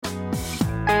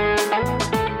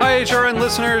HRN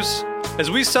listeners.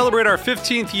 As we celebrate our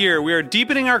 15th year, we are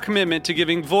deepening our commitment to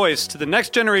giving voice to the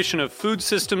next generation of food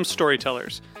systems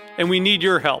storytellers, and we need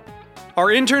your help. Our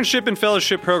internship and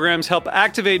fellowship programs help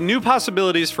activate new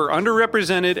possibilities for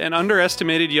underrepresented and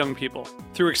underestimated young people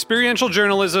through experiential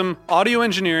journalism, audio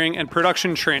engineering, and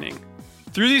production training.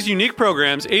 Through these unique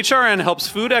programs, HRN helps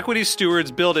food equity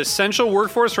stewards build essential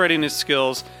workforce readiness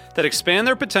skills that expand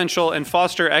their potential and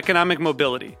foster economic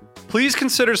mobility. Please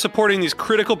consider supporting these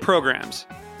critical programs.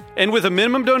 And with a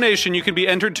minimum donation, you can be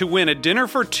entered to win a dinner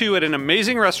for two at an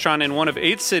amazing restaurant in one of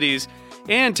 8 cities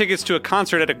and tickets to a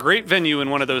concert at a great venue in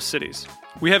one of those cities.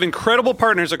 We have incredible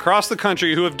partners across the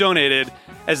country who have donated,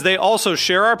 as they also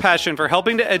share our passion for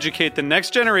helping to educate the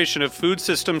next generation of food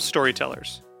systems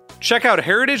storytellers. Check out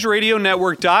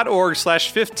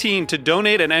heritageradionetwork.org/15 to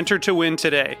donate and enter to win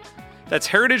today. That's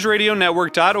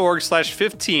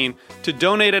heritageradionetwork.org/15 to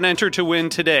donate and enter to win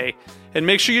today. And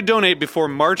make sure you donate before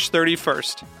March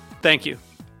 31st. Thank you.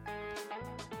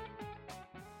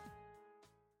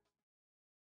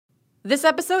 This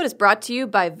episode is brought to you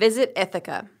by Visit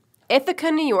Ithaca. Ithaca,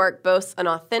 New York boasts an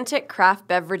authentic craft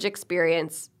beverage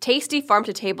experience, tasty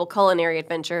farm-to-table culinary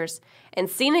adventures, and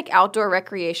scenic outdoor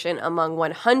recreation among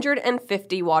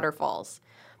 150 waterfalls.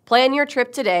 Plan your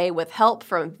trip today with help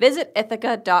from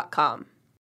visitithaca.com.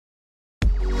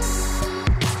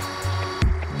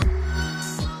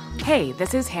 Hey,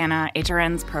 this is Hannah,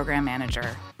 HRN's program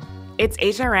manager. It's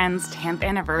HRN's 10th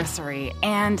anniversary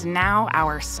and now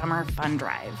our summer fun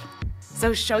drive.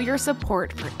 So show your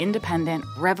support for independent,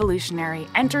 revolutionary,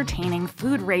 entertaining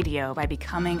food radio by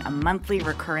becoming a monthly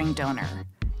recurring donor.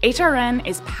 HRN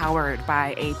is powered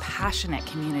by a passionate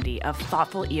community of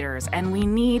thoughtful eaters, and we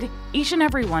need each and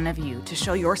every one of you to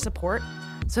show your support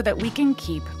so that we can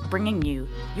keep bringing you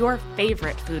your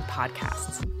favorite food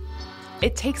podcasts.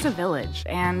 It takes a village,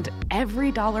 and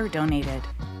every dollar donated,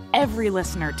 every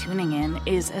listener tuning in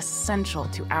is essential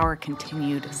to our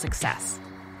continued success.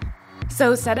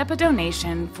 So set up a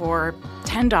donation for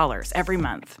 $10 every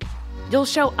month. You'll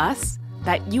show us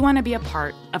that you want to be a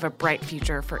part of a bright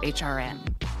future for HRN.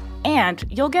 And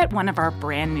you'll get one of our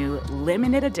brand new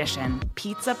limited edition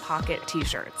Pizza Pocket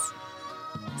t-shirts.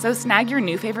 So snag your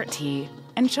new favorite tea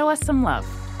and show us some love,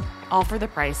 all for the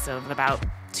price of about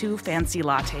 2 fancy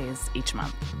lattes each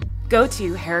month. Go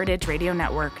to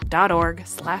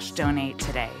heritageradionetwork.org/donate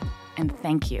today. And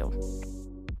thank you.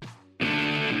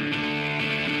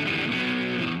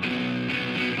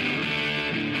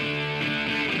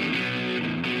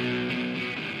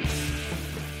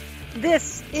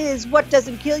 This is What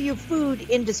Doesn't Kill You Food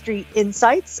Industry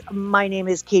Insights. My name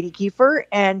is Katie Kiefer,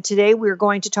 and today we're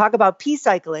going to talk about pea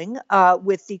cycling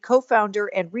with the co-founder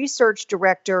and research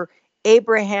director,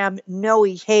 Abraham Noe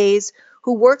Hayes,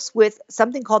 who works with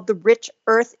something called the Rich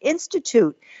Earth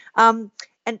Institute. And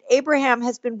Abraham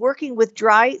has been working with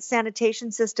dry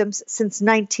sanitation systems since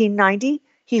 1990.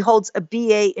 He holds a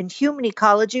BA in human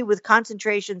ecology with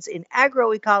concentrations in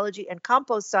agroecology and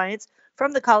compost science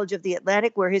from the College of the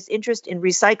Atlantic, where his interest in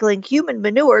recycling human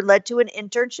manure led to an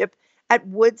internship at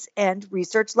Woods End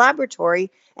Research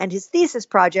Laboratory and his thesis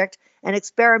project, an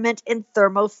experiment in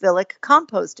thermophilic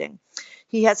composting.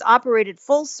 He has operated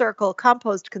Full Circle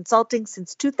Compost Consulting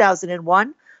since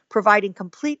 2001, providing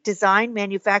complete design,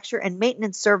 manufacture, and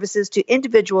maintenance services to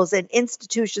individuals and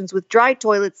institutions with dry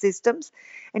toilet systems.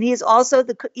 And he is also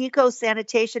the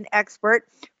eco-sanitation expert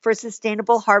for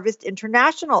Sustainable Harvest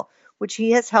International, which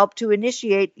he has helped to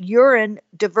initiate urine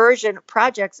diversion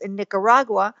projects in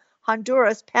Nicaragua,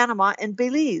 Honduras, Panama, and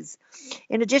Belize.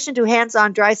 In addition to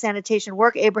hands-on dry sanitation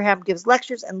work, Abraham gives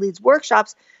lectures and leads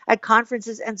workshops at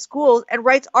conferences and schools and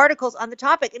writes articles on the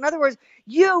topic. In other words,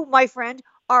 you, my friend,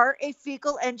 are a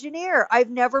fecal engineer.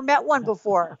 I've never met one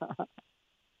before.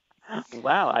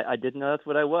 Wow, I didn't know that's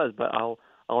what I was, but I'll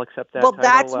accept that. Well, title,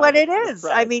 that's what it is.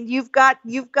 Right. I mean, you've got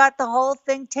the whole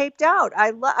thing taped out.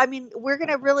 We're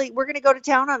gonna go to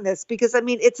town on this because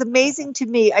it's amazing to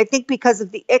me. I think because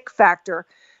of the ick factor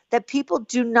that people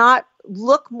do not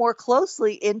look more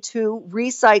closely into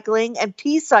recycling and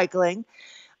pea cycling.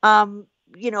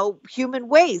 Human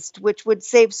waste, which would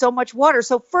save so much water.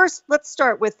 So first, let's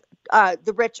start with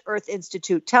the Rich Earth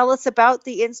Institute. Tell us about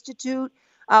the Institute,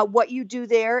 what you do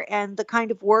there, and the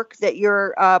kind of work that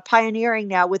you're pioneering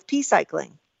now with pea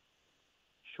cycling.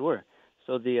 Sure.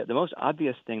 So the most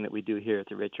obvious thing that we do here at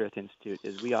the Rich Earth Institute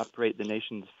is we operate the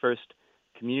nation's first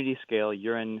community-scale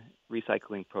urine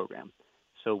recycling program.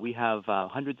 So we have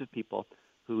hundreds of people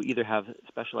who either have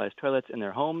specialized toilets in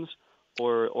their homes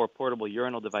or portable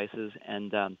urinal devices,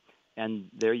 and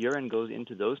their urine goes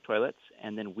into those toilets,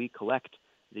 and then we collect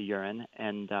the urine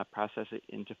and process it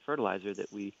into fertilizer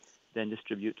that we then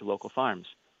distribute to local farms.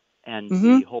 And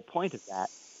Mm-hmm. the whole point of that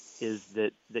is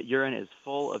that urine is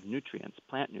full of nutrients,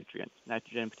 plant nutrients,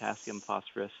 nitrogen, potassium,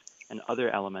 phosphorus, and other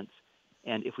elements.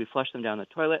 And if we flush them down the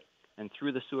toilet and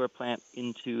through the sewer plant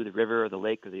into the river or the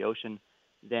lake or the ocean,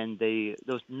 then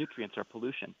those nutrients are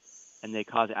pollution, and they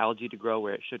cause algae to grow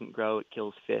where it shouldn't grow. It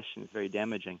kills fish, and it's very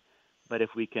damaging. But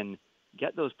if we can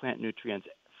get those plant nutrients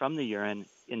from the urine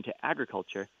into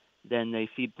agriculture, then they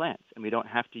feed plants, and we don't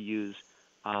have to use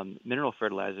mineral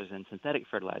fertilizers and synthetic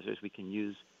fertilizers. We can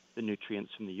use the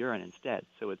nutrients from the urine instead.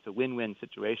 So it's a win-win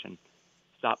situation.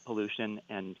 Stop pollution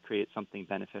and create something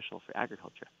beneficial for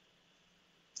agriculture.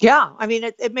 Yeah, I mean,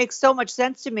 it makes so much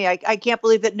sense to me. I can't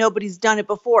believe that nobody's done it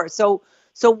before. So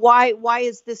why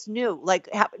is this new? Like,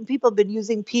 people have been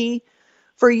using pee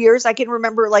for years. I can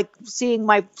remember like seeing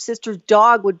my sister's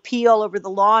dog would pee all over the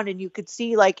lawn, and you could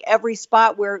see like every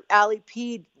spot where Allie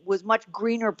peed was much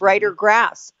greener, brighter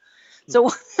grass.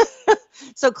 So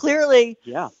so clearly,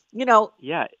 Yeah.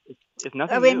 Yeah, it's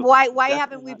nothing I mean, new. why It's haven't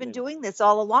definitely we not been new. doing this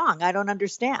all along? I don't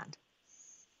understand.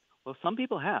 Well, some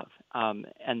people have, and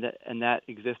that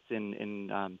exists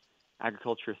in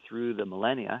agriculture through the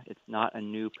millennia. It's not a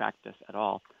new practice at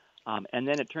all. And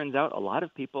then it turns out a lot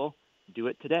of people do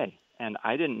it today. And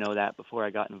I didn't know that before I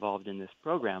got involved in this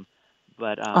program.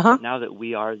 But now that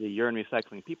we are the urine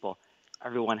recycling people,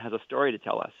 everyone has a story to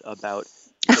tell us about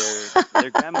their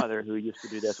grandmother who used to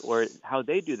do this, or how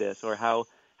they do this, or how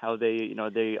they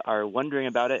they are wondering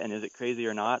about it, and is it crazy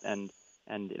or not, and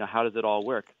how does it all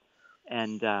work,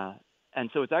 and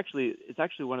so it's actually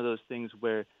one of those things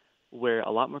where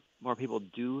a lot more people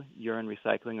do urine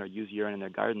recycling or use urine in their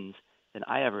gardens than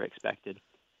I ever expected,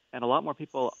 and a lot more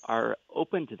people are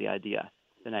open to the idea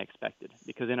than I expected,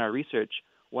 because in our research,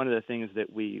 one of the things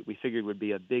that we figured would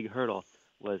be a big hurdle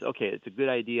was, okay, it's a good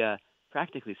idea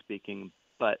practically speaking,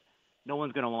 but no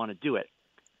one's going to want to do it.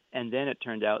 And then it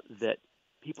turned out that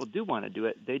people do want to do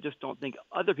it. They just don't think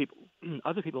other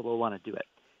people will want to do it.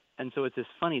 And so it's this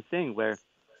funny thing where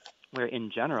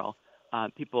in general,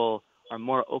 people are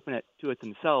more open to it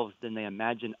themselves than they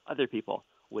imagine other people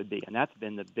would be. And that's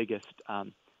been the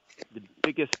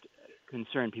biggest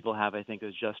concern people have, I think,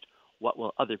 is just what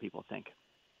will other people think.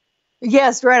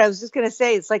 Yes, right. I was just going to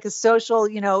say it's like a social,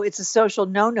 it's a social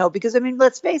no-no, because I mean,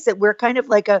 let's face it, we're kind of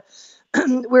like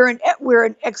we're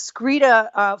an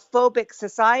excreta phobic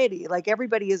society. Like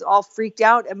everybody is all freaked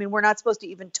out. I mean, we're not supposed to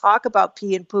even talk about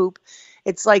pee and poop.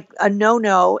 It's like a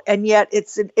no-no, and yet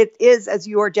it is, as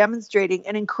you are demonstrating,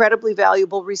 an incredibly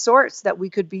valuable resource that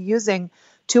we could be using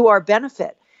to our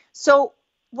benefit. So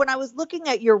when I was looking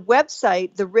at your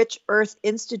website, the Rich Earth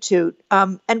Institute,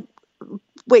 and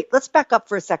wait, let's back up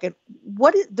for a second.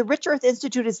 What is the Rich Earth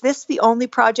Institute? Is this the only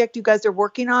project you guys are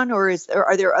working on, or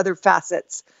are there other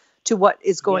facets to what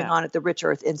is going on at the Rich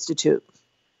Earth Institute?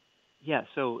 Yeah,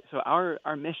 so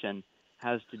our mission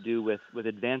has to do with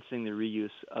advancing the reuse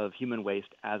of human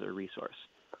waste as a resource.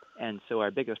 And so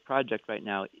our biggest project right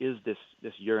now is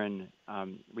this urine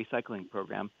recycling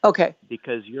program. Okay.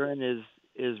 Because urine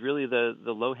is really the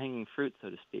low-hanging fruit,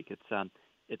 so to speak.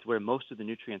 It's where most of the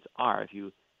nutrients are. If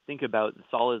you think about the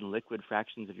solid and liquid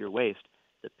fractions of your waste,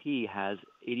 the pee has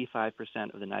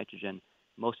 85% of the nitrogen,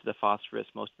 most of the phosphorus,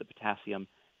 most of the potassium,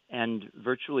 and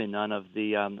virtually none of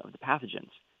the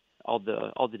pathogens. All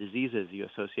the diseases you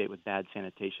associate with bad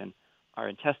sanitation are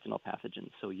intestinal pathogens.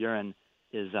 So urine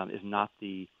is not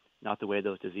the way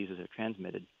those diseases are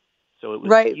transmitted. So it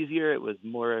was easier. It was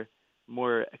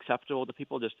more acceptable to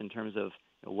people, just in terms of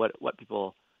what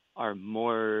people are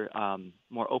more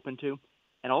open to.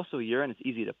 And also urine is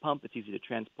easy to pump, it's easy to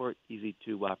transport, easy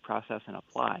to process and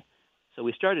apply. So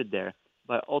we started there,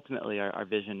 but ultimately our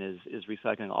vision is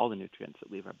recycling all the nutrients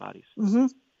that leave our bodies. Mm-hmm.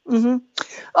 Mm-hmm.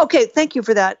 Okay, thank you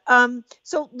for that.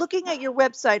 So looking at your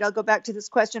website, I'll go back to this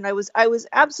question. I was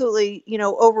absolutely,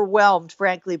 overwhelmed,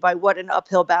 frankly, by what an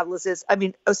uphill battle this is. I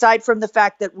mean, aside from the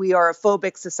fact that we are a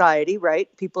phobic society, right?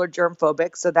 People are germ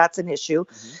phobic, so that's an issue.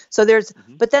 Mm-hmm.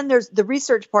 So but then there's the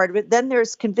research part of it. Then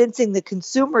there's convincing the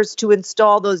consumers to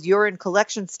install those urine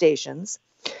collection stations.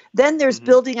 Then there's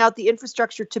building out the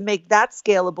infrastructure to make that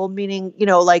scalable, meaning,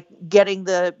 like getting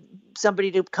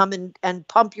somebody to come and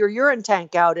pump your urine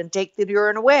tank out and take the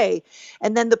urine away.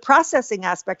 And then the processing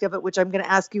aspect of it, which I'm going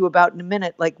to ask you about in a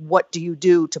minute, like what do you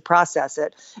do to process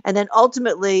it? And then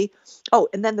ultimately,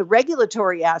 and then the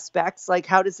regulatory aspects, like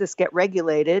how does this get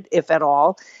regulated, if at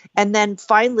all? And then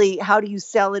finally, how do you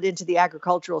sell it into the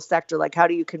agricultural sector? Like how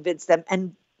do you convince them?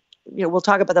 And we'll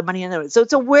talk about the money in a minute.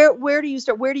 So where do you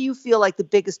start? Where do you feel like the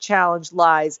biggest challenge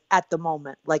lies at the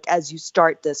moment, like as you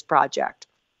start this project?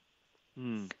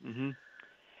 Mm-hmm.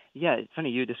 Yeah, it's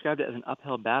funny. You described it as an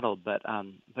uphill battle, but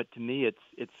to me,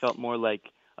 it's felt more like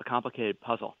a complicated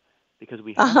puzzle. because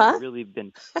we haven't really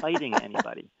been fighting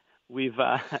anybody. We've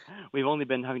we've only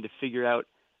been having to figure out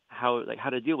how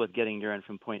to deal with getting urine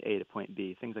from point A to point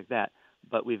B, things like that.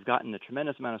 But we've gotten a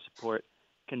tremendous amount of support.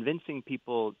 Convincing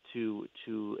people to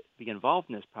be involved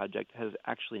in this project has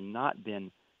actually not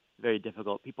been very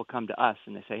difficult. People come to us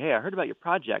and they say, "Hey, I heard about your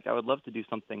project. I would love to do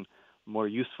something more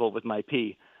useful with my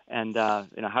pee, and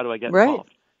how do I get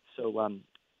involved?"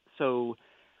 So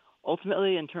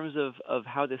ultimately, in terms of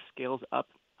how this scales up,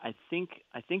 I think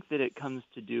that it comes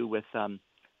to do with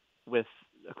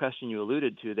a question you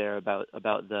alluded to there about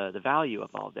the value of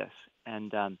all this,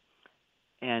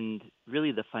 and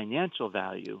really the financial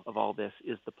value of all this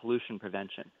is the pollution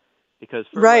prevention, because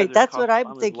Right. That's cost what I'm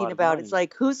farmers a thinking lot of about. money. It's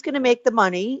like, who's going to make the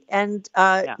money? And,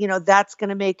 Yeah, that's going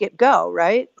to make it go,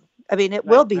 right? I mean, it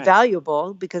will be right.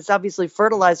 valuable because obviously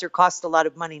fertilizer costs a lot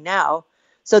of money now.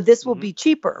 So this will Mm-hmm. be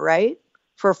cheaper, right?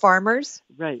 For farmers?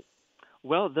 Right.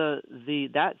 Well,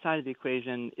 that side of the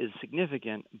equation is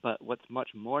significant, but what's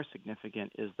much more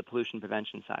significant is the pollution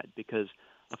prevention side, because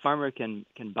a farmer can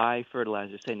buy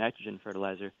fertilizer, say nitrogen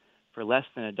fertilizer, for less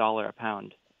than $1 a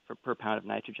pound per pound of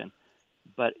nitrogen.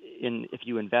 But if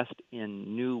you invest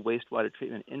in new wastewater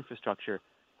treatment infrastructure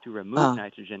to remove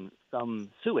nitrogen from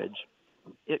sewage,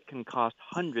 it can cost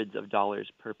hundreds of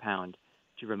dollars per pound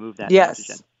to remove that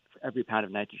nitrogen, Yes. for every pound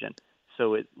of nitrogen.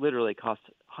 So it literally costs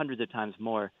hundreds of times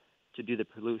more to do the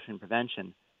pollution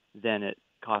prevention than it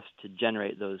costs to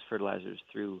generate those fertilizers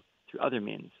through other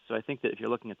means. So I think that if you're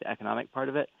looking at the economic part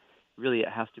of it, really it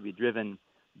has to be driven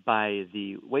by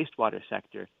the wastewater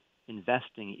sector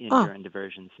investing in urine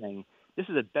diversion, saying this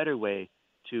is a better way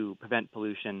to prevent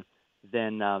pollution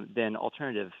than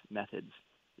alternative methods.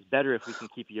 It's better if we can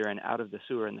keep urine out of the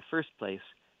sewer in the first place,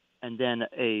 and then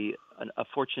a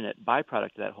fortunate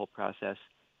byproduct of that whole process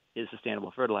is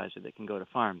sustainable fertilizer that can go to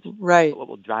farms. Right. But what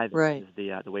will drive it Right. is the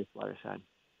wastewater side.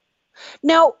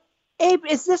 Now, Abe,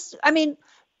 is this, I mean,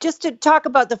 just to talk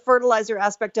about the fertilizer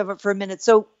aspect of it for a minute.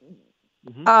 So,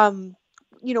 Mm-hmm.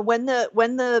 when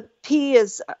the pea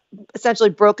is essentially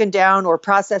broken down or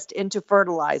processed into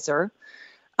fertilizer,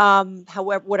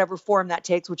 however, whatever form that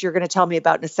takes, which you're going to tell me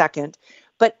about in a second.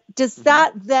 But does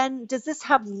this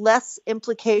have less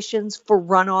implications for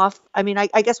runoff? I mean,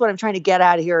 I guess what I'm trying to get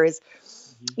at here is,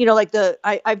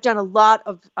 I've done a lot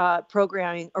of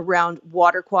programming around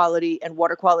water quality and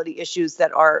water quality issues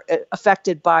that are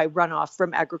affected by runoff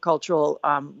from agricultural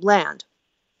land.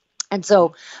 And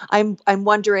so I'm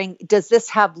wondering, does this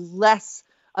have less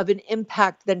of an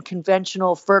impact than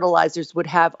conventional fertilizers would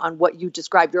have on what you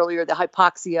described earlier, the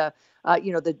hypoxia,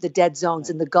 the dead zones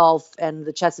in the Gulf and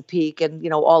the Chesapeake and,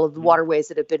 all of the waterways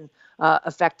that have been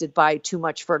affected by too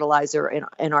much fertilizer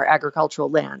in our agricultural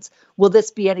lands? Will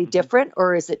this be any different,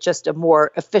 or is it just a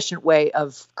more efficient way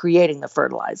of creating the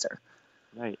fertilizer?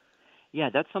 Right. Yeah,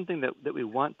 that's something that we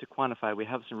want to quantify. We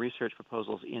have some research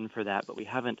proposals in for that, but we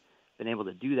haven't been able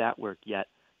to do that work yet.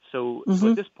 So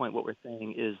at this point, what we're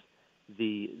saying is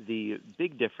the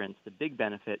big difference, the big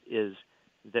benefit is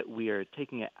that we are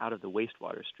taking it out of the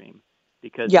wastewater stream,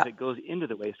 because if it goes into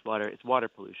the wastewater, it's water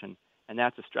pollution, and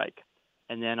that's a strike.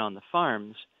 And then on the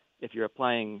farms, if you're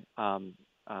applying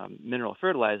mineral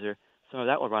fertilizer, some of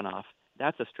that will run off.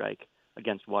 That's a strike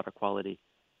against water quality.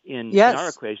 In our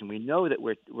equation, we know that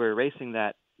we're erasing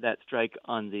that strike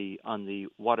on the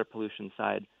water pollution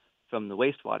side from the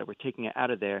wastewater. We're taking it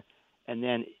out of there, and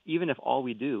then even if all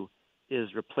we do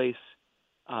is replace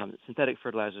synthetic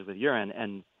fertilizers with urine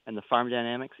and the farm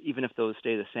dynamics, even if those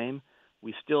stay the same,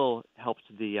 we still helped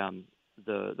the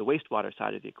wastewater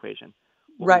side of the equation.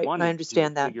 Right, I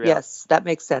understand that. Yes, that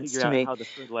makes sense to me. How the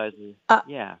fertilizer,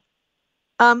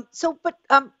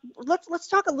 let's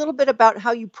talk a little bit about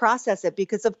how you process it,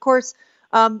 because of course,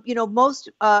 most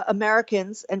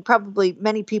Americans and probably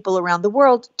many people around the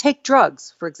world take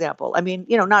drugs, for example. I mean,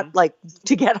 not like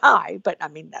to get high, but I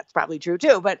mean, that's probably true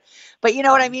too. But you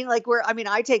know what I mean? Like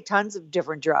I take tons of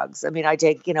different drugs. I mean, I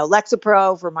take,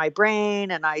 Lexapro for my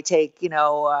brain, and I take,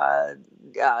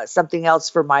 something else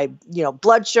for my,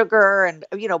 blood sugar, and,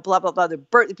 blah, blah, blah. The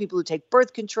people who take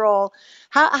birth control.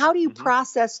 How do you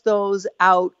process those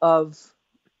out of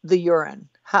the urine?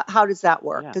 How does that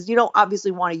work? Because you don't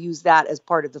obviously want to use that as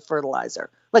part of the fertilizer.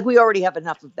 Like, we already have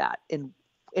enough of that in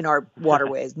our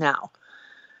waterways now.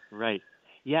 Right.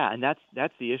 Yeah, and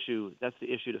that's the issue. That's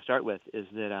the issue to start with, is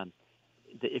that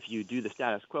if you do the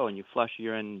status quo and you flush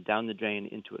urine down the drain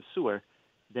into a sewer,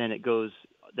 then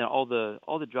all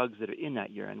the drugs that are in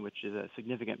that urine, which is a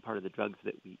significant part of the drugs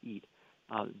that we eat,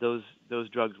 those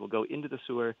drugs will go into the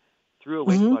sewer through a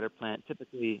wastewater plant,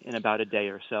 typically in about a day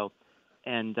or so.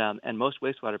 And most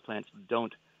wastewater plants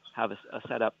don't have a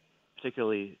setup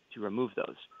particularly to remove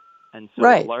those. And so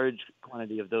Right. a large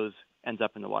quantity of those ends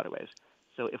up in the waterways.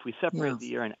 So if we separate the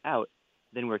urine out,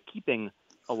 then we're keeping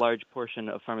a large portion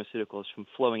of pharmaceuticals from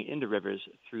flowing into rivers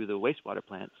through the wastewater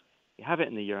plants. You have it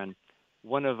in the urine.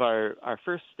 One of our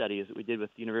first studies that we did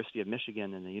with the University of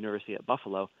Michigan and the University at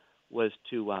Buffalo was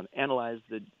to analyze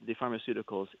the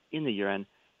pharmaceuticals in the urine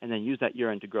and then use that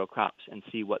urine to grow crops and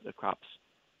see what the crops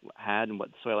had and what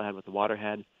the soil had, what the water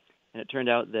had. And it turned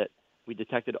out that we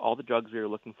detected all the drugs we were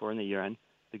looking for in the urine.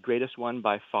 The greatest one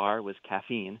by far was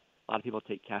caffeine. A lot of people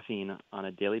take caffeine on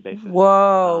a daily basis.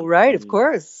 Whoa, right, of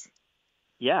course.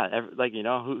 Yeah,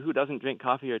 who doesn't drink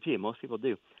coffee or tea? Most people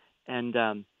do. And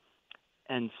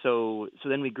so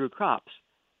then we grew crops,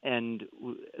 and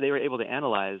they were able to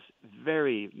analyze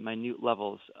very minute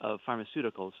levels of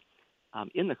pharmaceuticals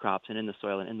in the crops and in the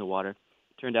soil and in the water.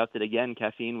 It turned out that, again,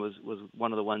 caffeine was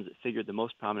one of the ones that figured the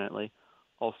most prominently.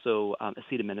 Also,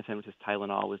 acetaminophen, which is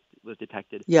Tylenol, was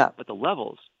detected. Yeah. But the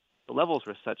levels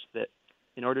were such that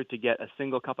in order to get a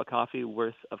single cup of coffee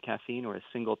worth of caffeine or a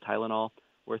single Tylenol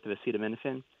worth of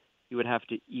acetaminophen, you would have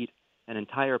to eat an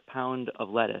entire pound of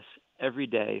lettuce every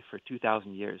day for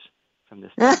 2,000 years from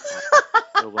this time.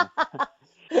 So,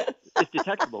 it's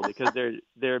detectable because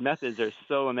their methods are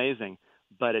so amazing,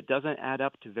 but it doesn't add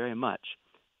up to very much.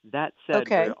 That said,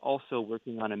 we're also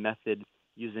working on a method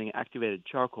using activated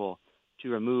charcoal to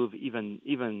remove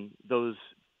even those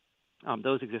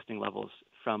existing levels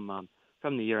from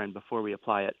the urine before we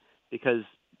apply it, because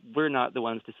we're not the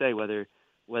ones to say whether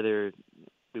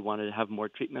we want to have more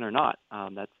treatment or not.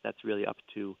 That's really up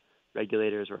to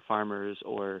regulators or farmers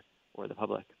or the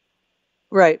public.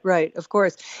 Right, of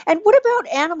course. And what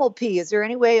about animal pee? Is there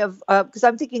any way of, because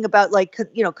I'm thinking about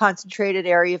concentrated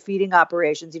area feeding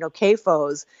operations,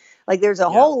 CAFOs. Like there's a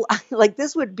whole, like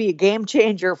this would be a game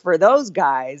changer for those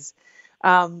guys.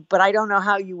 But I don't know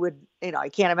how you would, I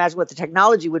can't imagine what the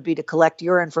technology would be to collect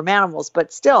urine from animals,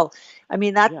 but still, I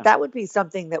mean, that would be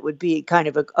something that would be kind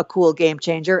of a cool game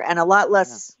changer and a lot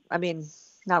less, I mean,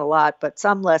 not a lot, but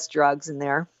some less drugs in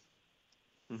there.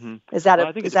 Mm-hmm. Is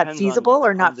that feasible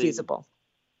or not feasible?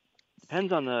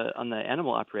 Depends on the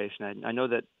animal operation. I know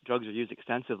that drugs are used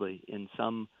extensively in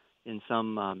some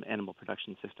animal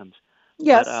production systems.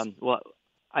 Yes. But,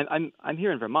 I'm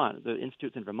here in Vermont. The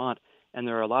institute's in Vermont, and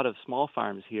there are a lot of small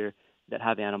farms here that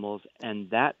have animals, and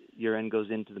that urine goes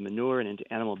into the manure and into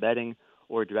animal bedding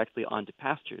or directly onto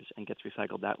pastures and gets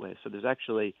recycled that way. So there's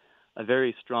actually a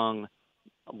very strong,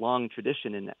 long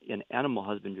tradition in animal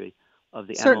husbandry of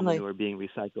the animal manure being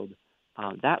recycled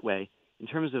that way. In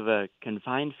terms of a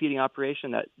confined feeding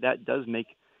operation, that does make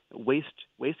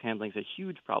waste handling is a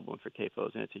huge problem for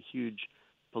CAFOs, and it's a huge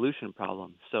pollution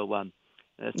problem. So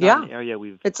it's not an area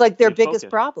it's like their biggest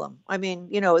problem. I mean,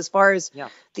 as far as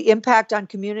the impact on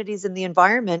communities and the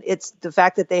environment, it's the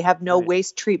fact that they have no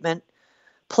waste treatment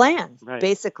plan,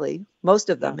 basically, most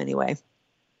of them anyway.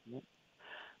 Yeah.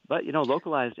 But,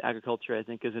 localized agriculture, I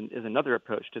think, is another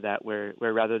approach to that, where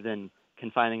rather than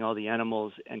confining all the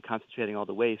animals and concentrating all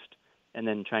the waste and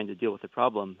then trying to deal with the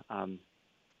problem,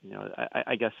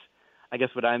 I guess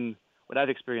what I've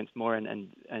experienced more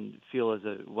and feel is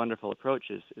a wonderful approach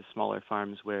is smaller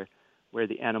farms where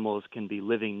the animals can be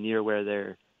living near where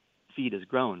their feed is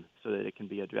grown, so that it can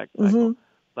be a direct cycle.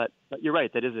 But you're right,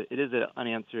 it is an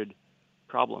unanswered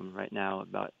problem right now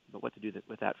about what to do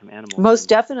with that from animals. Most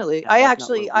definitely. I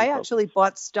actually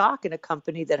bought stock in a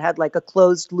company that had like a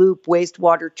closed loop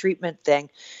wastewater treatment thing,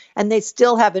 and they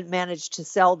still haven't managed to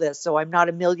sell this. So I'm not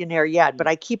a millionaire yet, but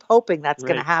I keep hoping that's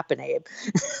going to happen, Abe.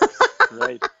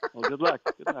 Right. Well, good luck.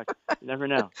 You never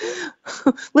know.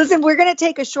 Listen, we're going to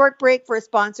take a short break for a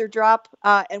sponsor drop,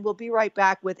 and we'll be right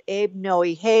back with Abe Noe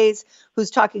Hayes, who's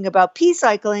talking about pee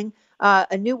cycling,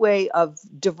 a new way of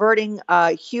diverting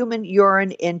human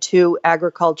urine into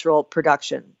agricultural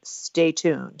production. Stay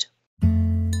tuned.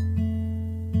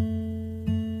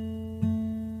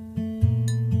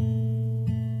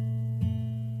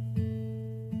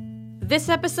 This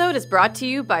episode is brought to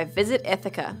you by Visit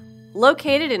Ithaca.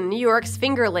 Located in New York's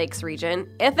Finger Lakes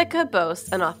region, Ithaca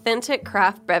boasts an authentic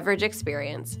craft beverage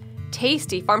experience,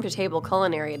 tasty farm-to-table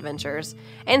culinary adventures,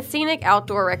 and scenic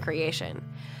outdoor recreation.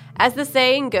 As the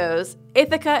saying goes,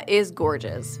 Ithaca is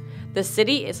gorgeous. The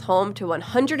city is home to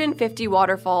 150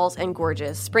 waterfalls and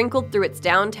gorges sprinkled through its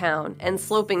downtown and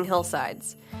sloping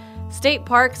hillsides. State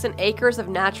parks and acres of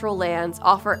natural lands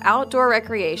offer outdoor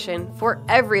recreation for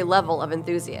every level of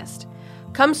enthusiast.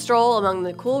 Come stroll among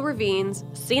the cool ravines,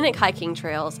 scenic hiking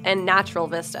trails, and natural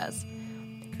vistas.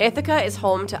 Ithaca is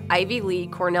home to Ivy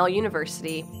League Cornell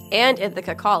University and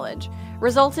Ithaca College,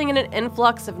 resulting in an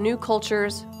influx of new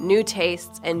cultures, new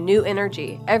tastes, and new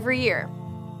energy every year.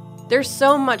 There's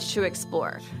so much to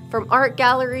explore, From art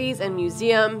galleries and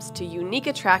museums to unique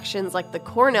attractions like the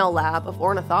Cornell Lab of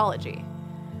Ornithology.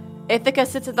 Ithaca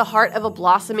sits at the heart of a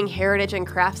blossoming heritage and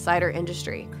craft cider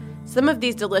industry. Some of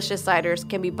these delicious ciders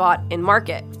can be bought in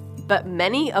market, but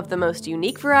many of the most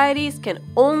unique varieties can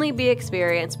only be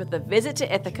experienced with a visit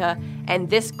to Ithaca and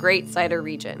this great cider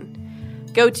region.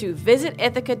 Go to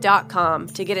visitithaca.com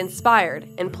to get inspired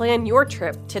and plan your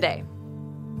trip today.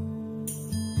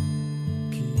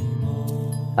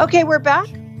 Okay, we're back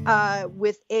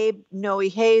with Abe Noe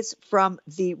Hayes from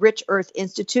the Rich Earth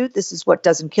Institute. This is What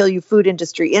Doesn't Kill You, Food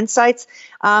Industry Insights.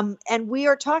 And we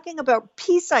are talking about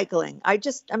pea cycling.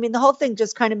 The whole thing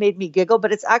just kind of made me giggle,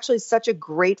 but it's actually such a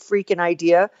great freaking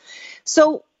idea.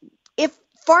 So if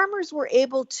farmers were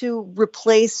able to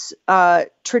replace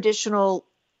traditional,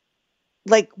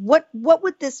 what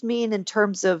would this mean in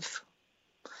terms of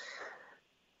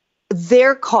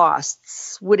their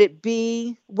costs? Would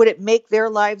it make their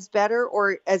lives better?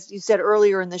 Or, as you said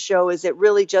earlier in the show, is it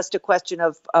really just a question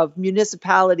of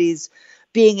municipalities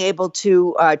being able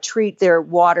to treat their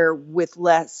water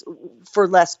for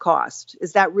less cost?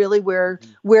 Is that really where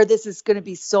this is going to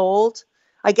be sold?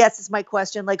 I guess is my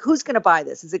question. Who's going to buy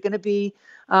this? Is it going to be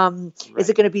is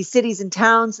it going to be cities and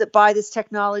towns that buy this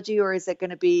technology, or is it going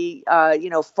to be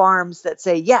farms that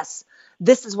say, yes,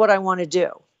 this is what I want to do?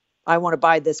 I want to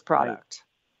buy this product.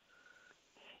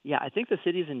 Right. Yeah, I think the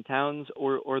cities and towns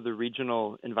or the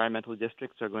regional environmental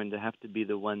districts are going to have to be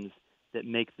the ones that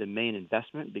make the main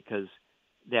investment because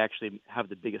they actually have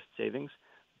the biggest savings.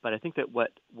 But I think that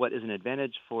what is an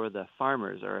advantage for the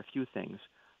farmers are a few things.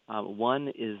 One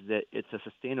is that it's a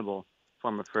sustainable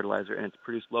form of fertilizer and it's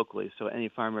produced locally. So any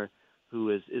farmer who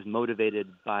is motivated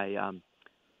by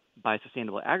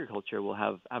sustainable agriculture will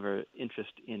have an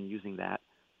interest in using that.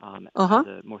 As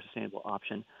a more sustainable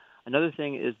option. Another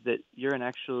thing is that urine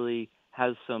actually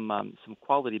has some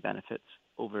quality benefits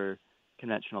over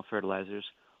conventional fertilizers.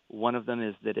 One of them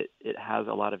is that it has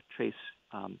a lot of trace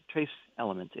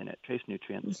elements in it, trace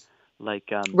nutrients,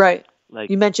 like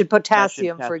you mentioned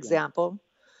potassium, for example.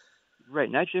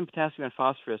 Right, nitrogen, potassium, and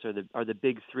phosphorus are the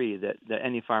big three that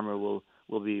any farmer will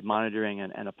be monitoring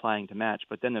and applying to match.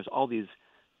 But then there's all these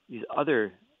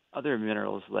other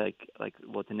minerals like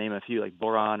to name a few, like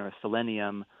boron or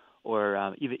selenium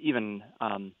or even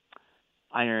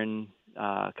iron,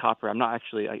 copper. I'm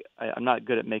not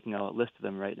good at making a list of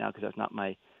them right now because that's not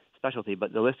my specialty,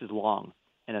 but the list is long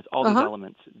and it's all these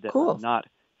elements that are not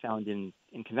found in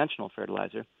conventional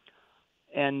fertilizer.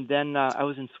 And then I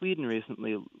was in Sweden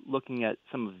recently looking at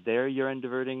some of their urine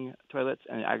diverting toilets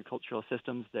and agricultural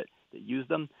systems that use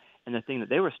them, and the thing that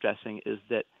they were stressing is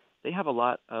that they have a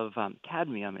lot of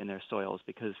cadmium in their soils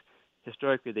because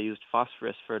historically they used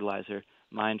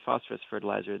mined phosphorus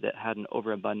fertilizer that had an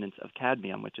overabundance of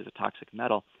cadmium, which is a toxic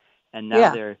metal. And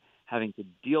now they're having to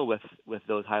deal with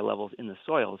those high levels in the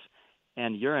soils.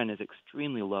 And urine is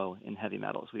extremely low in heavy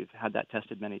metals. We've had that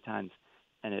tested many times,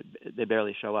 and they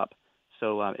barely show up.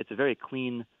 So it's a very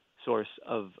clean source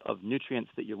of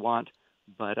nutrients that you want,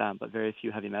 but very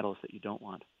few heavy metals that you don't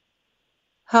want.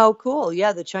 How cool.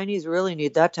 Yeah, the Chinese really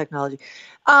need that technology.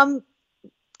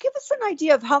 Give us an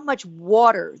idea of how much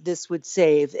water this would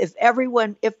save if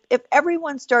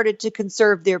everyone started to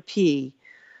conserve their pee.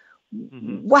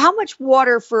 Well, how much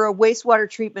water for a wastewater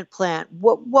treatment plant?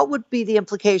 What would be the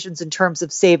implications in terms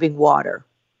of saving water?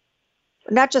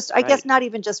 Not just, I guess, not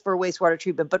even just for wastewater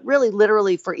treatment, but really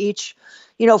literally for each,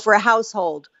 for a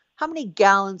household. How many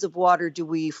gallons of water do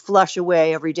we flush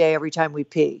away every day, every time we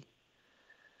pee?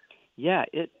 Yeah,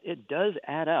 it does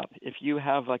add up. If you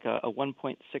have like a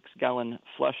 1.6 gallon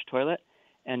flush toilet,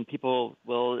 and people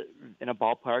will, in a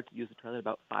ballpark, use the toilet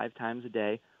about 5 times a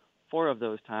day, 4 of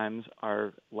those times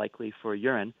are likely for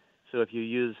urine. So if you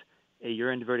use a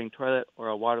urine diverting toilet or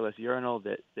a waterless urinal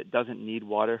that doesn't need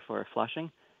water for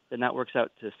flushing, then that works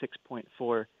out to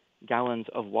 6.4 gallons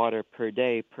of water per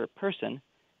day per person,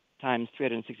 times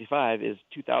 365 is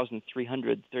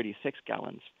 2,336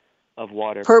 gallons of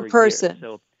water per person. Year.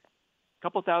 So a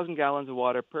couple thousand gallons of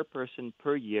water per person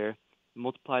per year.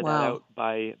 Multiply that out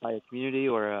by a community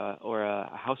or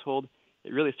a household,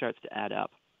 it really starts to add up.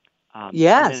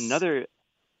 Yes. And then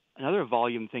another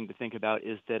volume thing to think about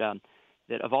is that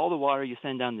of all the water you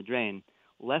send down the drain,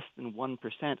 less than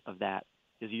 1% of that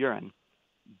is urine.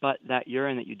 But that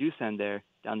urine that you do send there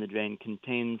down the drain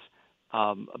contains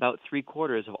about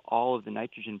 3/4 of all of the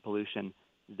nitrogen pollution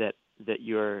that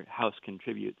your house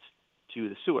contributes to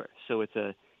the sewer. So it's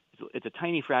a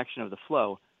tiny fraction of the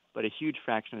flow, but a huge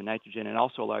fraction of the nitrogen and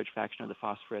also a large fraction of the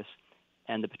phosphorus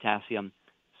and the potassium.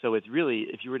 So it's really,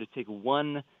 if you were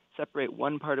to separate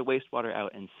one part of wastewater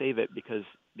out and save it because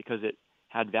it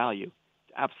had value,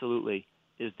 it's absolutely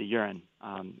is the urine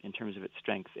in terms of its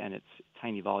strength and its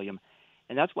tiny volume.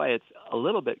 And that's why it's a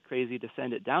little bit crazy to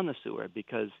send it down the sewer,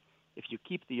 because if you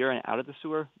keep the urine out of the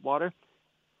sewer water,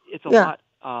 it's a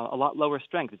lot lower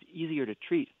strength. It's easier to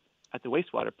treat at the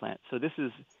wastewater plant. So this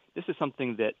is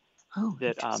something that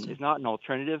is not an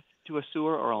alternative to a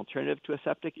sewer or an alternative to a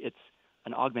septic. It's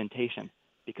an augmentation,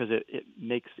 because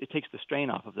it takes the strain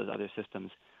off of those other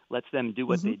systems, lets them do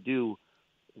what they do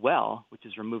well, which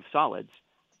is remove solids,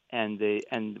 and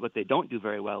what they don't do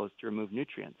very well is to remove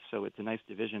nutrients. So it's a nice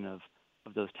division of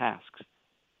those tasks.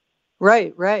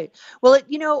 Right, right. Well,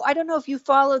 I don't know if you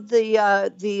followed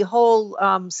the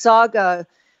whole saga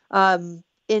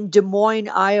in Des Moines,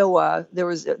 Iowa. There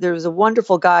was a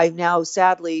wonderful guy, now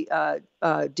sadly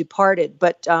departed,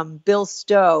 but Bill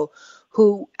Stowe,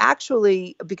 who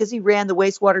actually, because he ran the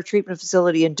wastewater treatment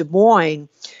facility in Des Moines,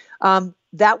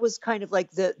 that was kind of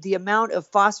like the amount of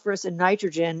phosphorus and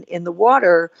nitrogen in the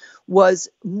water was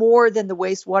more than the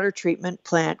wastewater treatment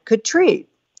plant could treat.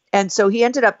 And so he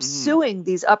ended up suing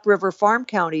these upriver farm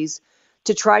counties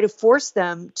to try to force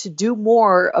them to do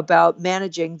more about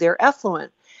managing their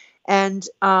effluent. And,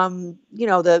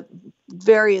 the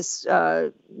various,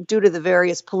 due to the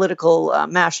various political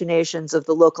machinations of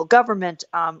the local government,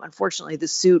 unfortunately, the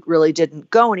suit really didn't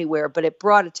go anywhere, but it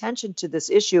brought attention to this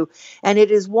issue. And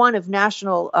it is one of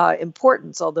national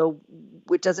importance, although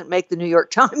it doesn't make the New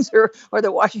York Times or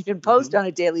the Washington Post on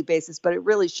a daily basis, but it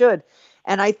really should.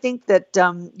 And I think that,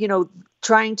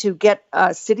 trying to get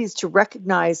cities to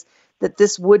recognize that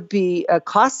this would be a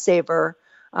cost saver,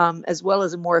 as well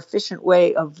as a more efficient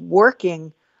way of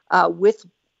working with,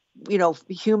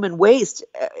 human waste.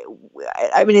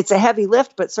 I mean, it's a heavy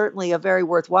lift, but certainly a very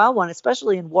worthwhile one,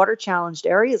 especially in water challenged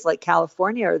areas like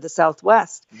California or the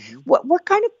Southwest. What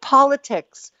kind of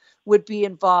politics would be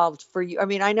involved for you? I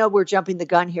mean, I know we're jumping the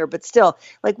gun here, but still,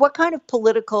 like, what kind of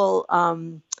political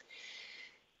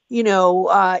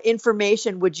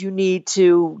information would you need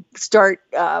to start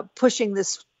pushing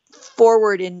this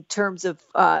forward in terms of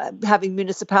having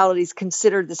municipalities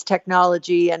consider this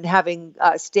technology and having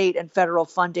state and federal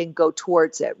funding go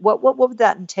towards it? What would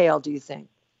that entail, do you think?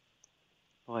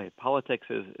 Boy, politics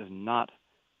is not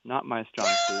my strong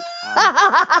suit.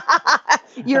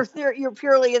 You're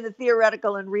purely in the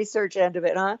theoretical and research end of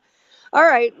it, huh? All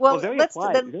right. Well, very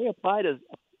applied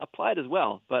as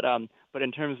well. But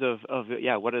in terms of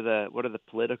what are the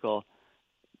political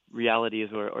realities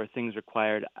or things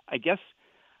required? I guess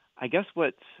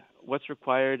what's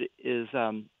required is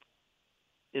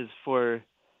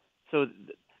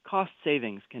cost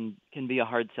savings can be a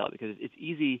hard sell, because it's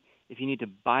easy if you need to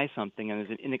buy something and there's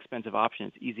an inexpensive option.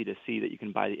 It's easy to see that you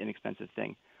can buy the inexpensive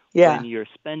thing. Yeah. When you're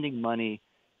spending money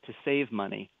to save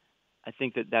money, I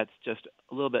think that's just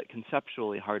a little bit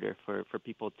conceptually harder for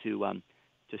people to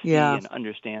see and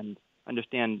understand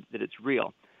that it's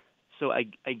real. So I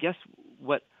guess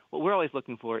what we're always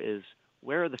looking for is,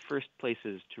 where are the first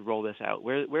places to roll this out?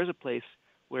 Where's a place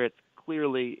where it's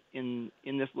clearly in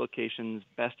this location's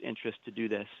best interest to do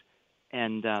this,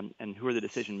 and who are the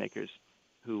decision makers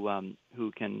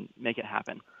who can make it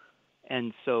happen?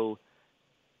 And so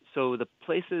the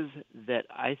places that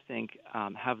I think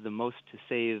have the most to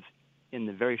save in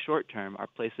the very short term are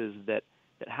places that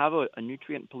have a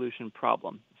nutrient pollution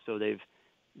problem. So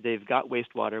they've got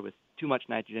wastewater with too much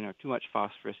nitrogen or too much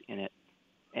phosphorus in it,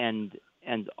 and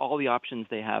all the options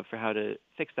they have for how to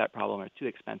fix that problem are too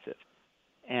expensive.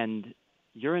 And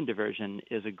urine diversion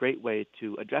is a great way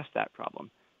to address that problem.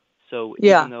 So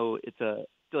even though it's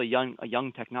still a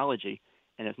young technology,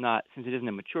 and it's not, since it isn't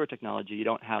a mature technology, you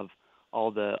don't have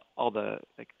all the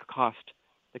cost.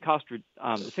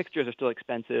 The fixtures are still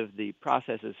expensive. The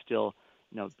process is still,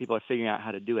 people are figuring out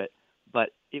how to do it.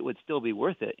 But it would still be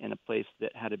worth it in a place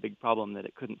that had a big problem that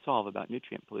it couldn't solve about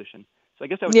nutrient pollution. So I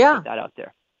guess I would put that out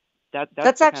there.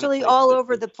 That's actually all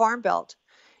over the Farm Belt.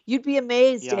 You'd be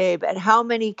amazed, Abe, at how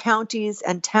many counties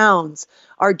and towns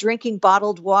are drinking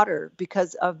bottled water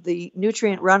because of the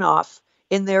nutrient runoff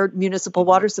in their municipal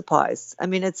water supplies. I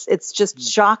mean, it's just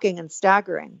shocking and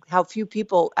staggering how few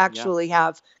people actually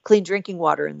have clean drinking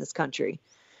water in this country.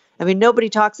 I mean, nobody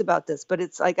talks about this, but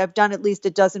it's like I've done at least a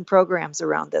dozen programs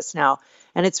around this now,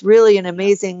 and it's really an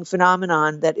amazing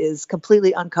phenomenon that is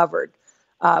completely uncovered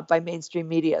by mainstream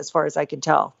media, as far as I can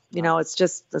tell.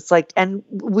 It's like, and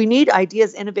we need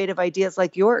ideas, innovative ideas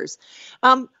like yours.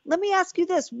 Let me ask you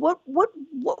this: what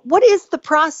is the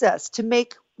process to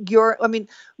make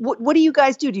what do you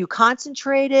guys do? Do you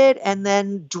concentrate it and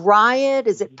then dry it?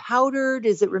 Is it powdered?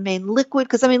 Does it remain liquid?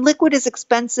 Because liquid is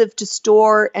expensive to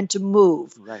store and to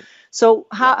move. Right. So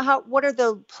what are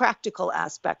the practical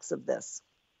aspects of this?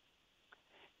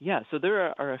 Yeah, so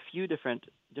there are a few different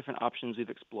different options we've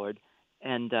explored,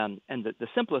 and the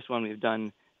simplest one we've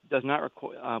done does not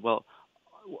require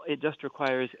it just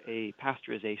requires a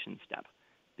pasteurization step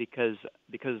because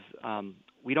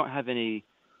we don't have any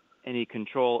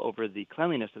control over the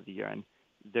cleanliness of the urine.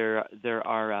 There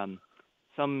are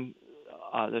some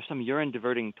there's some urine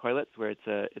diverting toilets where it's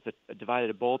a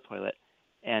divided bowl toilet,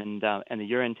 and the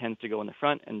urine tends to go in the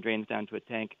front and drains down to a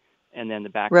tank, and then the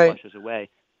back flushes away.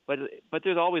 But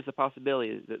there's always the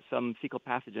possibility that some fecal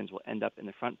pathogens will end up in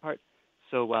the front part.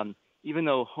 So even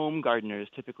though home gardeners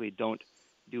typically don't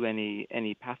do any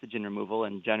pathogen removal,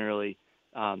 and generally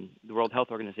the World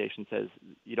Health Organization says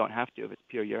you don't have to if it's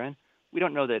pure urine, we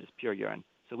don't know that it's pure urine.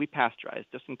 So we pasteurize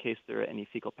just in case there are any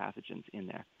fecal pathogens in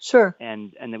there. Sure.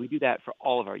 And then we do that for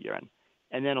all of our urine.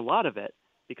 And then a lot of it,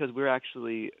 because we're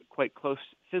actually quite close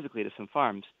physically to some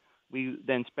farms, we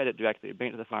then spread it directly. We bring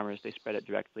it to the farmers, they spread it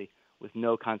directly with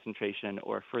no concentration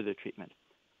or further treatment.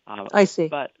 I see.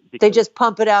 But they just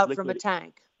pump it out from a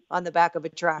tank on the back of a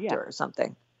tractor or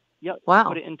something. Yep. Wow.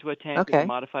 Put it into a tank, a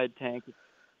modified tank,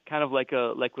 kind of like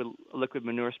a liquid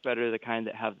manure spreader, the kind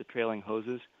that have the trailing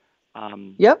hoses.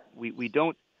 Yep. We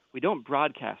don't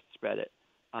broadcast spread it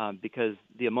because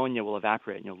the ammonia will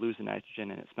evaporate and you'll lose the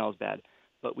nitrogen and it smells bad.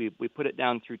 But we put it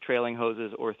down through trailing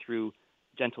hoses or through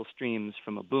gentle streams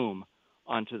from a boom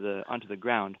onto the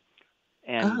ground.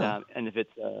 And and if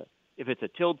it's a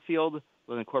tilled field,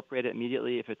 we'll incorporate it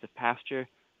immediately. If it's a pasture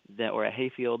or a hay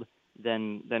field,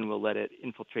 then we'll let it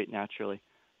infiltrate naturally.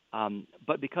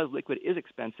 But because liquid is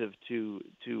expensive to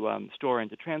store and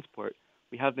to transport,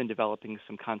 we have been developing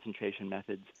some concentration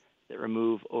methods that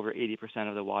remove over 80%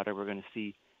 of the water. We're going to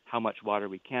see how much water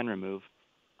we can remove,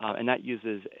 and that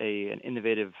uses an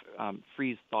innovative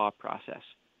freeze-thaw process,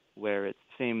 where it's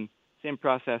the same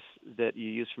process that you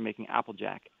use for making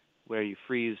Applejack, where you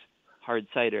freeze hard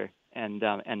cider and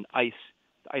ice.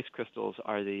 The ice crystals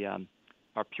are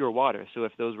pure water. So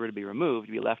if those were to be removed,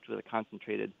 you'd be left with a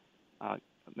concentrated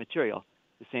material.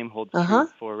 The same holds true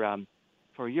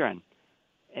for urine,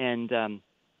 and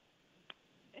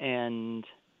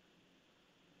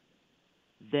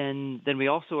then we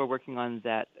also are working on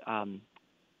that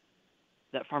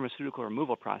pharmaceutical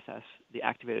removal process, the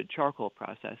activated charcoal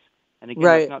process. And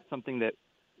again, it's not something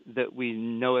that we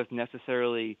know is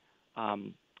necessarily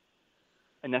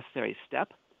a necessary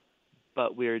step,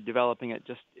 but we're developing it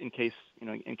just in case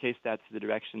that's the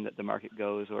direction that the market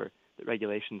goes or that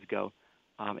regulations go,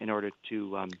 in order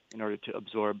to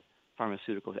absorb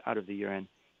pharmaceuticals out of the urine,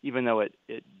 even though it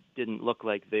didn't look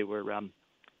like they were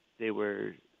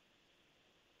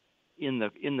in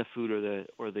the food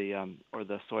or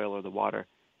the soil or the water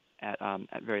at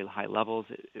very high levels.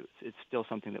 It's still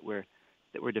something that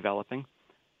we're developing.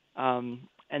 And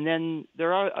then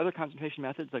there are other concentration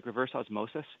methods like reverse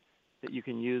osmosis that you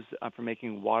can use for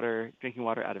making drinking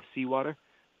water out of seawater.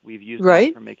 We've used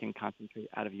that for making concentrate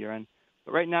out of urine.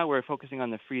 But right now we're focusing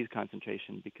on the freeze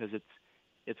concentration because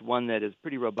it's one that is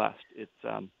pretty robust. It's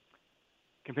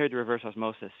compared to reverse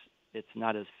osmosis, it's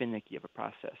not as finicky of a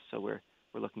process. So we're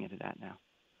looking into that now.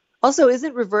 Also,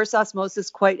 isn't reverse osmosis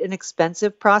quite an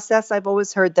expensive process? I've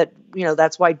always heard that,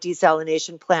 that's why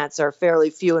desalination plants are fairly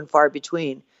few and far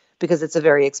between, because it's a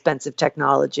very expensive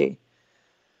technology.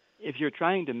 If you're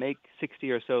trying to make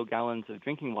 60 or so gallons of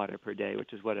drinking water per day,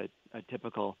 which is what a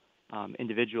typical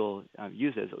individual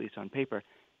uses, at least on paper,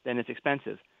 then it's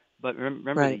expensive. But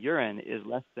remember, the urine is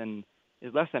less than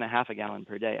a half a gallon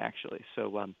per day, actually.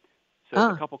 So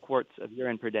a couple quarts of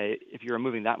urine per day. If you're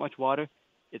removing that much water,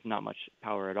 it's not much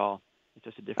power at all. It's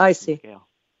just a different scale.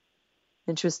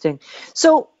 Interesting.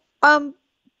 So, do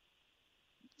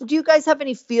you guys have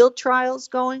any field trials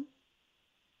going?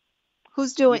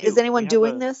 Who's doing? Is anyone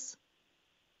doing this?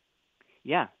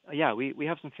 Yeah. We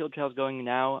have some field trials going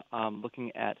now,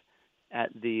 looking at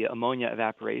the ammonia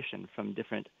evaporation from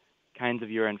different kinds of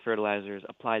urine fertilizers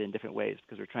applied in different ways,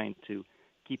 because we're trying to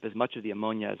keep as much of the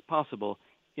ammonia as possible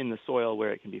in the soil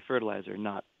where it can be fertilizer,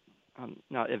 not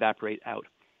evaporate out.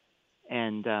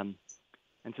 And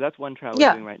so that's one trial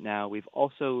we're doing right now. We've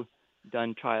also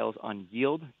done trials on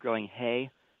yield, growing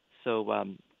hay.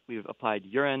 So we've applied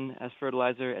urine as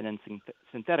fertilizer and then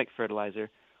synthetic fertilizer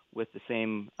with the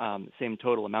same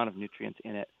total amount of nutrients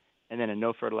in it, and then a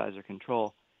no fertilizer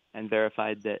control, and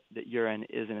verified that urine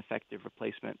is an effective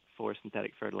replacement for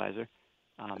synthetic fertilizer.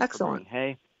 Excellent. For growing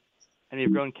hay. And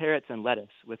we've grown carrots and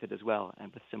lettuce with it as well,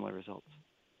 and with similar results.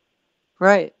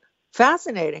 Right.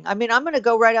 Fascinating. I mean, I'm going to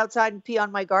go right outside and pee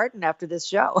on my garden after this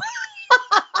show.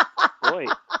 Boy,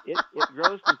 it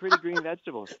grows some pretty green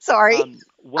vegetables. Sorry.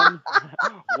 One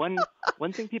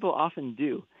thing people often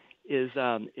do is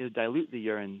dilute the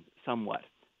urine somewhat.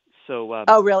 So.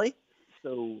 Oh, really?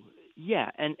 So Yeah,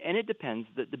 and it depends.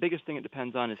 The biggest thing it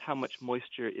depends on is how much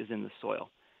moisture is in the soil.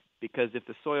 Because if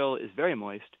the soil is very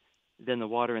moist, then the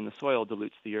water in the soil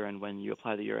dilutes the urine when you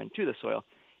apply the urine to the soil.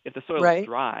 If the soil is Right.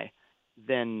 dry,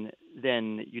 then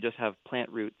you just have plant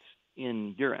roots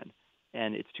in urine,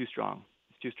 and it's too strong.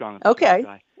 It's too strong if the soil is Okay.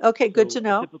 dry. Okay. Good to So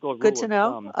a know. typical Good rule to of know.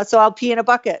 thumb, So I'll pee in a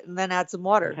bucket and then add some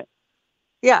water.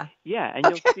 Yeah. yeah, and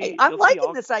Okay. I'm you'll see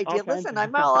liking this all idea. kinds Listen, of I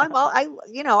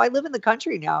live in the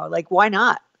country now. Like, why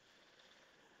not?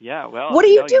 yeah. Well, What do you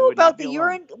you do would not about be the alone.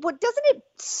 urine? What doesn't it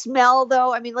smell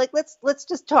though? I mean, like let's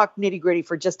just talk nitty gritty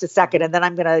for just a second, and then Yeah.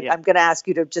 I'm gonna ask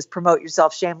you to just promote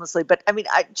yourself shamelessly. But I mean,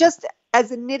 I just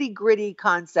as a nitty gritty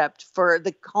concept for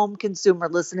the home consumer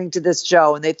listening to this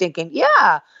show, and they're thinking,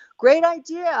 yeah, great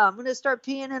idea. I'm gonna start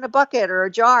peeing in a bucket or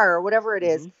a jar or whatever it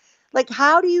is. hmm Like,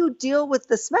 how do you deal with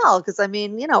the smell? Because I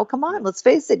mean, come Yeah. on, let's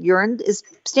face it, urine is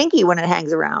stinky when it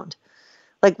hangs around.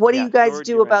 Like, what do Yeah. you guys Stored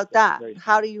do urine is about that? very How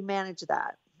strong. do you manage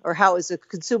that? Or how is a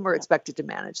consumer Yeah. expected to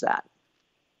manage that?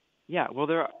 Yeah, well,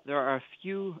 there are a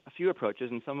few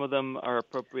approaches, and some of them are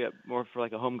appropriate more for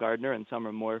like a home gardener, and some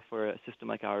are more for a system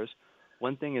like ours.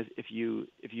 One thing is if you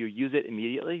use it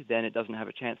immediately, then it doesn't have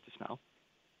a chance to smell.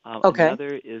 And the Okay.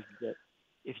 other is that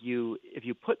if you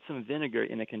put some vinegar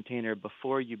in a container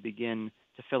before you begin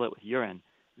to fill it with urine,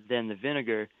 then the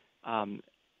vinegar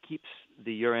keeps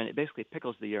the urine. It basically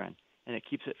pickles the urine, and it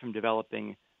keeps it from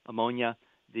developing ammonia.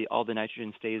 All the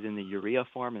nitrogen stays in the urea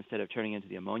form instead of turning into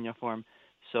the ammonia form.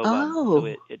 So Oh,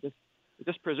 it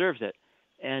just preserves it.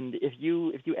 And if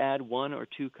you add 1 or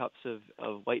 2 cups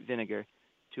of white vinegar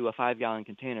to a 5-gallon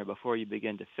container before you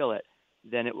begin to fill it,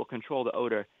 then it will control the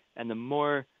odor. And the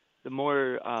more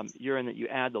urine that you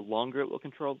add, the longer it will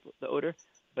control the odor.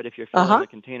 But if you're filling uh-huh. the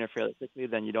container fairly quickly,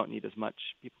 then you don't need as much.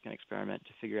 People can experiment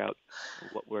to figure out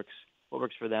what works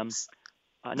for them.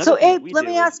 Another So, thing that Abe, we let me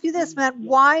do is ask you this, we man. yeah.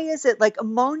 Why is it like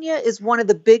ammonia is one of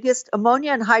the biggest,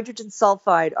 ammonia and hydrogen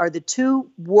sulfide are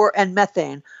the and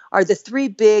methane are the three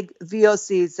big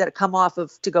VOCs that come off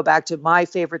of, to go back to my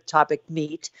favorite topic,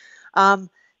 meat. Um,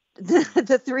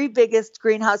 the three biggest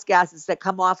greenhouse gases that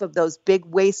come off of those big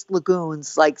waste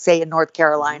lagoons, like say in North hmm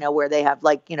Carolina, where they have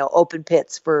like, open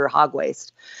pits for hog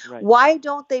waste. Right. Why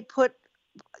don't they put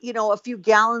a few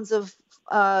gallons of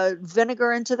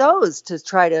vinegar into those to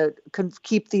try to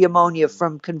keep the ammonia Mm,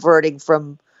 from converting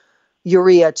from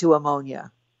urea to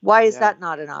ammonia? Why is yeah. that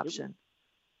not an It, option?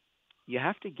 you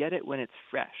have to get it when it's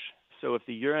fresh. So if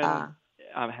the urine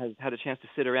Uh, has had a chance to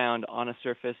sit around on a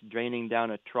surface, draining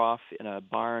down a trough in a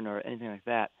barn or anything like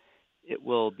that, it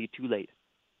will be too late.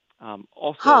 Um,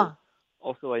 also, huh.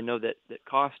 also, I know that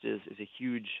cost is a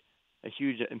huge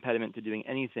impediment to doing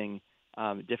anything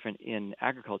different in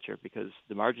agriculture because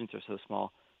the margins are so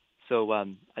small. So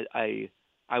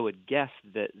I would guess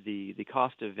that the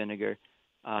cost of vinegar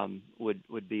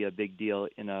would be a big deal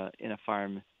in a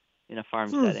farm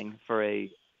Hmm. setting. For a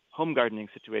home gardening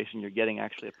situation, you're getting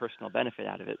actually a personal benefit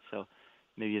out of it. So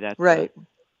maybe that's Right.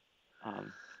 a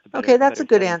better Okay, a that's a better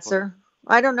good setting for it. answer.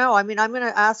 I don't know. I mean, I'm going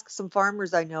to ask some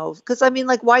farmers I know because I mean,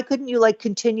 like, why couldn't you like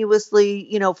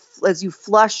continuously, as you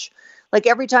flush, like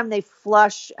every time they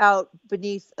flush out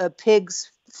beneath a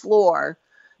pig's floor,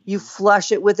 you hmm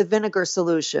flush it with a vinegar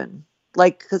solution.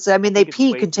 Like, because I I mean, they think it's pee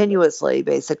way too late. continuously,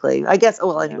 basically. I guess.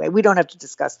 Well, Yeah. anyway, we don't have to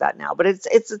discuss that now, but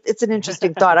it's an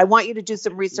interesting thought. I want you to do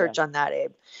some Yeah. research on that,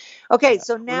 Abe. Okay,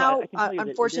 so Well, no, I now, can tell you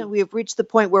that it is. unfortunately, we have reached the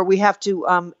point where we have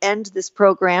to end this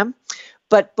program.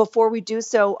 But before we do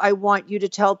so, I want you to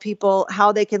tell people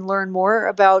how they can learn more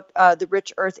about the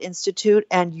Rich Earth Institute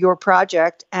and your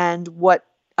project, and what,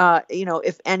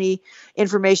 if any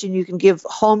information you can give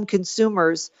home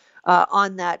consumers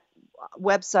on that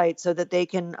website so that they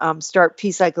can start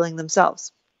pea cycling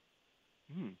themselves.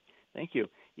 Hmm, thank you.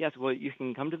 Yes, well, you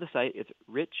can come to the site. It's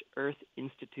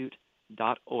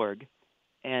richearthinstitute.org,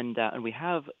 and we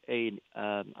have a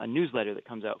newsletter that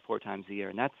comes out 4 times a year,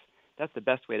 and that's the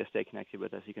best way to stay connected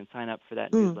with us. You can sign up for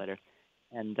that Mm. newsletter,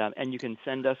 and you can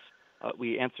send us.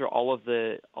 We answer all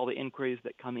the inquiries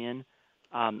that come in.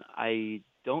 I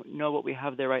don't know what we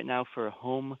have there right now for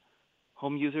home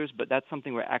users, but that's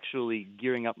something we're actually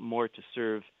gearing up more to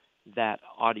serve that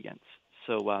audience.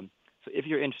 So if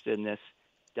you're interested in this,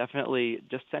 definitely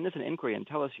just send us an inquiry and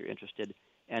tell us you're interested.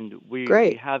 And we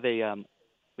Great. have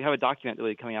a document that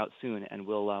will be coming out soon, and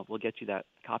we'll get you that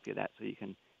copy of that so you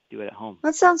can do it at home.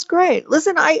 That sounds great.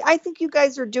 Listen, I think you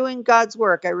guys are doing God's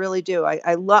work. I really do.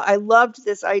 I loved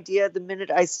this idea the minute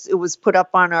it was put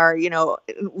up on our,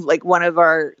 like one of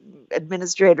our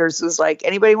administrators who's like,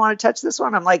 anybody want to touch this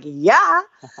one? I'm like, yeah,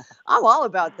 I'm all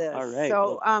about this. All right.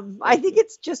 So I think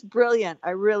it's just brilliant.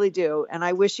 I really do. And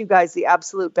I wish you guys the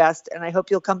absolute best. And I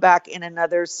hope you'll come back in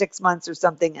another 6 months or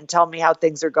something and tell me how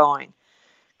things are going.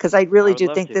 Because I really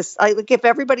do think this, if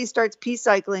everybody starts pea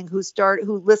cycling who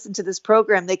listen to this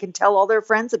program, they can tell all their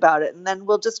friends about it. And then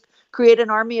we'll just create an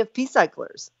army of pea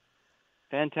cyclers.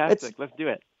 Fantastic. Let's do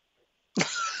it.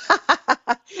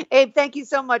 Abe, thank you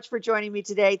so much for joining me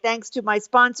today. Thanks to my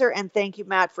sponsor, and thank you,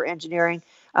 Matt, for engineering.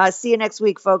 See you next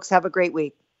week, folks. Have a great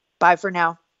week. Bye for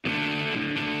now.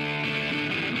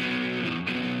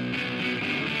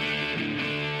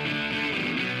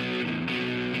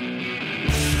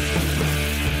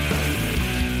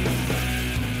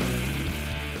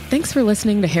 Thanks for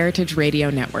listening to Heritage Radio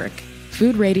Network,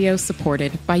 food radio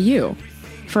supported by you.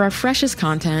 For our freshest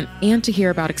content and to hear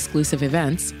about exclusive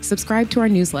events, subscribe to our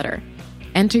newsletter.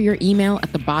 Enter your email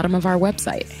at the bottom of our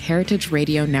website,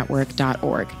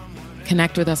 heritageradionetwork.org.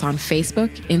 Connect with us on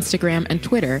Facebook, Instagram, and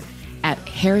Twitter at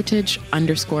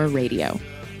heritage_radio.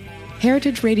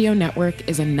 Heritage Radio Network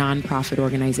is a nonprofit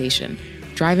organization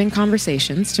driving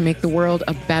conversations to make the world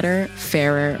a better,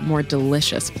 fairer, more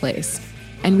delicious place.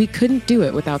 And we couldn't do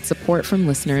it without support from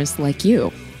listeners like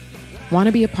you. Want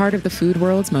to be a part of the food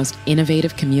world's most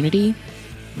innovative community?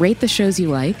 Rate the shows you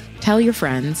like, tell your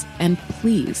friends, and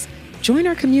please join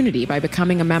our community by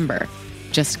becoming a member.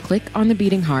 Just click on the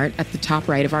beating heart at the top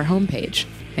right of our homepage.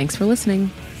 Thanks for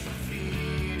listening.